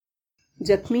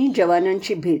जखमी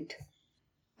जवानांची भेट.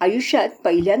 आयुष्यात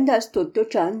पहिल्यांदाच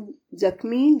तोत्तोचान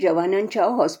जखमी जवानांच्या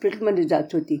हॉस्पिटलमध्ये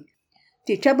जात होती.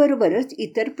 तिच्याबरोबरच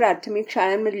इतर प्राथमिक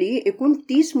शाळांमधली एकूण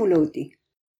 30 मुलं होती.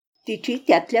 तिची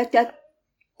त्यातल्या त्यात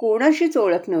कोणाशीच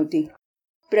ओळख नव्हती.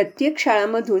 प्रत्येक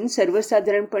शाळांमधून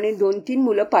सर्वसाधारणपणे 2-3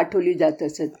 मुलं पाठवली जात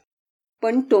असत.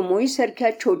 पण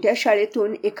तोमोईसारख्या छोट्या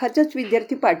शाळेतून एखादाच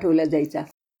विद्यार्थी पाठवला जायचा.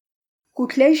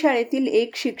 कुठल्याही शाळेतील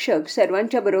एक शिक्षक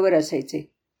सर्वांच्या बरोबर असायचे.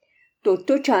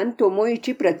 तोत्तोचान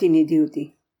तोमोईची प्रतिनिधी होती.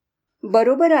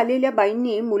 बरोबर आलेल्या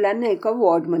बाईंनी मुलांना एका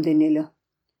वॉर्डमध्ये नेलं.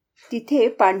 तिथे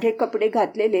पांढरे कपडे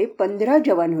घातलेले 15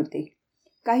 जवान होते.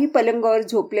 काही पलंगावर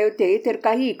झोपले होते तर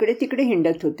काही इकडे तिकडे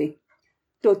हिंडत होते.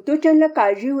 तोत्तोचानला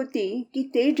काळजी होती की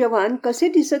ते जवान कसे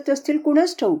दिसत असतील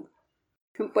कुणास ठाऊक,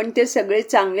 पण ते सगळे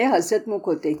चांगले हसतमुख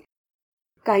होते.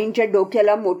 काहींच्या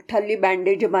डोक्याला मोठाली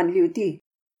बँडेज बांधली होती,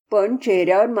 पण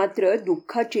चेहऱ्यावर मात्र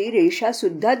दुःखाची रेषा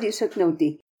सुद्धा दिसत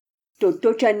नव्हती.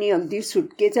 तोत्तोचाननी अगदी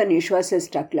सुटकेचा निश्वासच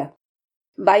टाकला.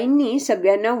 बाईंनी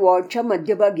सगळ्यांना वॉर्डच्या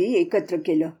मध्यभागी एकत्र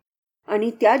केलं आणि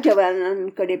त्या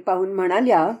जवानांकडे पाहून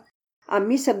म्हणाल्या,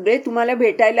 आम्ही सगळे तुम्हाला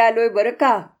भेटायला आलोय बरं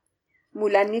का.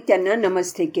 मुलांनी त्यांना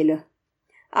नमस्ते केलं.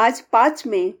 आज 5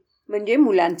 मे म्हणजे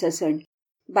मुलांचा सण,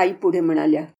 बाई पुढे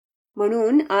म्हणाल्या.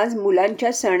 म्हणून आज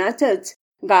मुलांच्या सणाचंच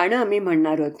गाणं आम्ही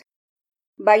म्हणणार आहोत.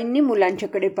 बाईंनी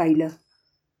मुलांच्याकडे पाहिलं.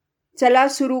 चला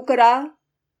सुरू करा.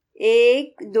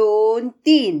 1, 2,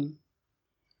 3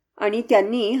 आणि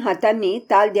त्यांनी हातांनी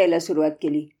ताल द्यायला सुरुवात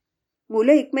केली.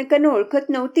 मुलं एकमेकांना ओळखत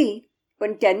नव्हती,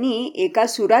 पण त्यांनी एका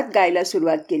सुरात गायला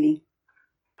सुरुवात केली.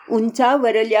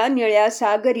 उंचावरल्या निळ्या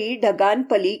सागरी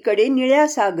ढगांपलीकडे निळ्या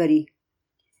सागरी.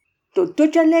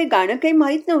 तोत्तोचानला हे गाणं काही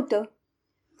माहीत नव्हतं,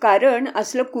 कारण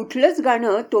असलं कुठलंच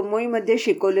गाणं तोमोईमध्ये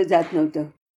शिकवलं जात नव्हतं.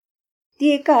 ती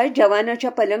एका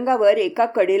जवानाच्या पलंगावर एका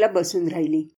कडेला बसून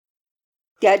राहिली.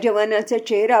 त्या जवानाचा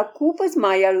चेहरा खूपच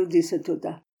मायाळू दिसत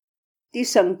होता. ती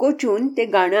संकोचून ते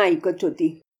गाणं ऐकत होती.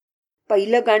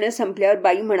 पहिलं गाणं संपल्यावर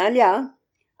बाई म्हणाल्या,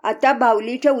 आता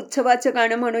बाहुलीच्या उत्सवाचं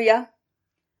गाणं म्हणूया.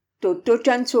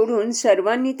 तोत्तोचान सोडून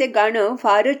सर्वांनी ते गाणं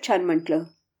फारच छान म्हटलं.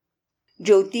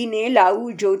 ज्योतीने लावू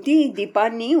ज्योती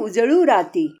दीपांनी उजळू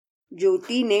राती,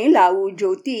 ज्योतीने लावू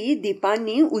ज्योती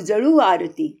दीपांनी उजळू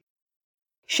आरती.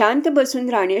 शांत बसून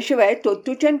राहण्याशिवाय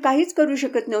तोत्तोचान काहीच करू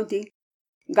शकत नव्हती.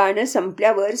 गाणं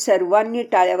संपल्यावर सर्वांनी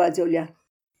टाळ्या वाजवल्या.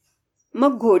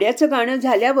 मग घोड्याचं गाणं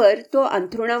झाल्यावर तो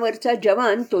अंथरुणावरचा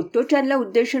जवान तोत्तोचानला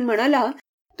उद्देशून म्हणाला,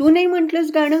 तू नाही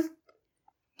म्हटलंस गाणं.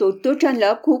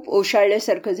 तोत्तोचानला खूप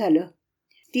ओशाळल्यासारखं झालं.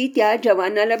 ती त्या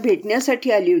जवानाला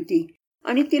भेटण्यासाठी आली होती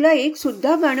आणि तिला एक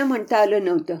सुद्धा गाणं म्हणता आलं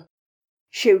नव्हतं.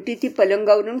 शेवटी ती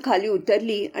पलंगावरून खाली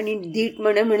उतरली आणि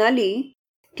धीटपणे म्हणाली,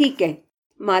 ठीक आहे,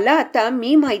 मला आता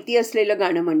मी माहिती असलेलं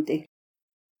गाणं म्हणते.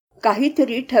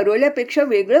 काहीतरी ठरवल्यापेक्षा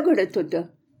वेगळं घडत होतं.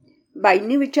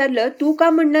 बाईंनी विचारलं, तू का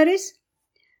म्हणणार आहेस?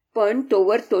 पण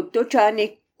तोवर तोत्तोचान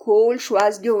एक खोल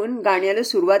श्वास घेऊन गाण्याला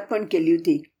सुरुवात पण केली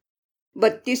होती.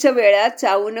 32 वेळा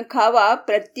चावून खावा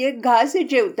प्रत्येक घास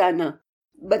जेवताना,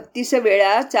 32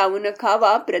 वेळा चावून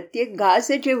खावा प्रत्येक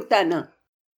घास जेवताना.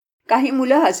 काही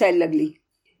मुलं हसायला लागली.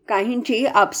 काहींची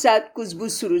आपसात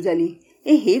कुजबूज सुरू झाली.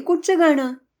 हे कुठचं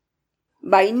गाणं?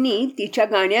 बाईंनी तिच्या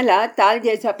गाण्याला ताल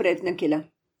द्यायचा प्रयत्न केला,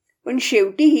 पण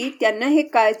शेवटीही त्यांना हे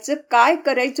काय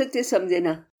करायचं ते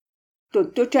समजेना.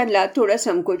 तोत्तोचानला थोडा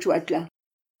संकोच वाटला,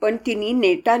 पण तिने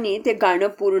नेटाने ते गाणं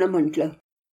पूर्ण म्हटलं.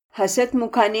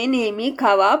 हसतमुखाने नेहमी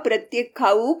खावा प्रत्येक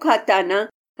खाऊ खाताना,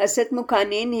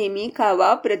 हसतमुखाने नेहमी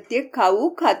खावा प्रत्येक खाऊ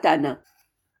खाताना.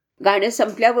 गाणं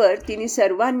संपल्यावर तिने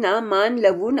सर्वांना मान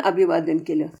लवून अभिवादन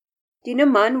केलं. तिनं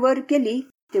मान वर केली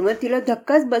तेव्हा तिला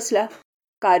धक्काच बसला,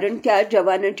 कारण त्या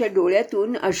जवानाच्या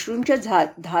डोळ्यातून अश्रूंच्या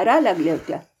धारा लागल्या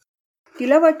होत्या.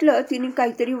 तिला वाटलं तिने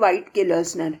काहीतरी वाईट केलं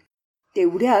असणार.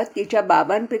 तेवढ्यात तिच्या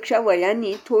बाबांपेक्षा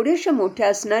वयाने थोडेशा मोठ्या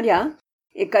असणाऱ्या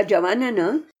एका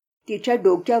जवानानं तिच्या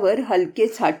डोक्यावर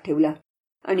हलकेच हात ठेवला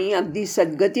आणि अगदी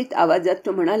सद्गतीत आवाजात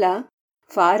तो म्हणाला,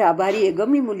 फार आभारी आहे ग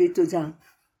मी मुली तुझा.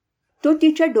 तो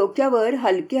तिच्या डोक्यावर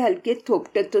हलके हलके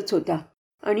थोपटतच होता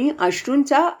आणि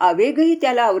अश्रूंचा आवेगही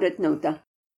त्याला आवरत नव्हता.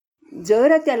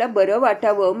 जरा त्याला बरं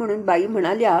वाटावं म्हणून बाई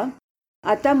म्हणाल्या,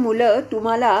 आता मुलं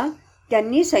तुम्हाला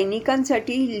त्यांनी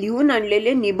सैनिकांसाठी लिहून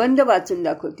आणलेले निबंध वाचून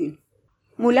दाखवतील.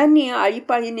 मुलांनी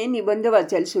आळीपाळीने निबंध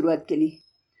वाचायला सुरुवात केली.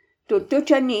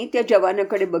 तोत्तोचाननी त्या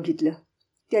जवानाकडे बघितलं.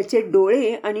 त्याचे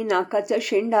डोळे आणि नाकाचा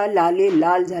शेंडा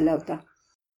लाल झाला होता.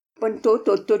 पण तो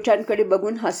तोत्तोचानकडे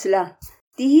बघून हसला.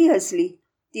 तीही हसली.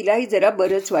 तिलाही जरा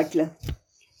बरंच वाटलं.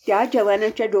 त्या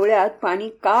जवानाच्या डोळ्यात पाणी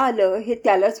का आलं हे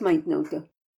त्यालाच माहीत नव्हतं.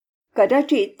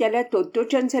 कदाचित त्याला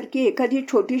तोत्तोचानसारखी एखादी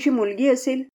छोटीशी मुलगी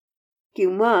असेल,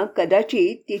 किंवा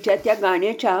कदाचित तिच्या त्या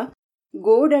गाण्याच्या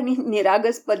गोड आणि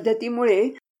निरागस पद्धतीमुळे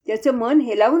त्याचं मन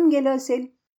हेलावून गेलं असेल.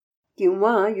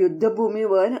 किंवा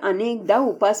युद्धभूमीवर अनेकदा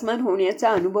उपासमार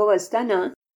होण्याचा अनुभव असताना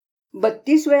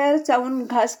 32 वेळा चावून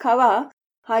घास खावा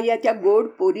हा या त्या गोड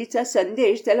पोरीचा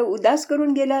संदेश त्याला उदास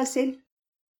करून गेला असेल.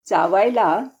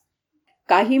 चावायला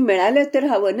काही मिळालं तर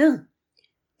हवं ना.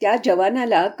 त्या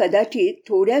जवानाला कदाचित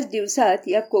थोड्याच दिवसात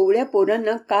या कोवळ्या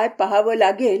पोरांना काय पाहावं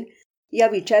लागेल या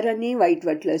विचारांनी वाईट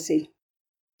वाटलं असेल.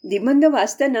 निबंध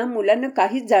वाचताना मुलांना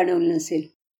काहीच जाणवलं नसेल.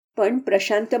 पण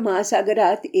प्रशांत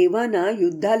महासागरात एव्हाना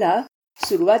युद्धाला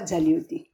सुरुवात झाली होती.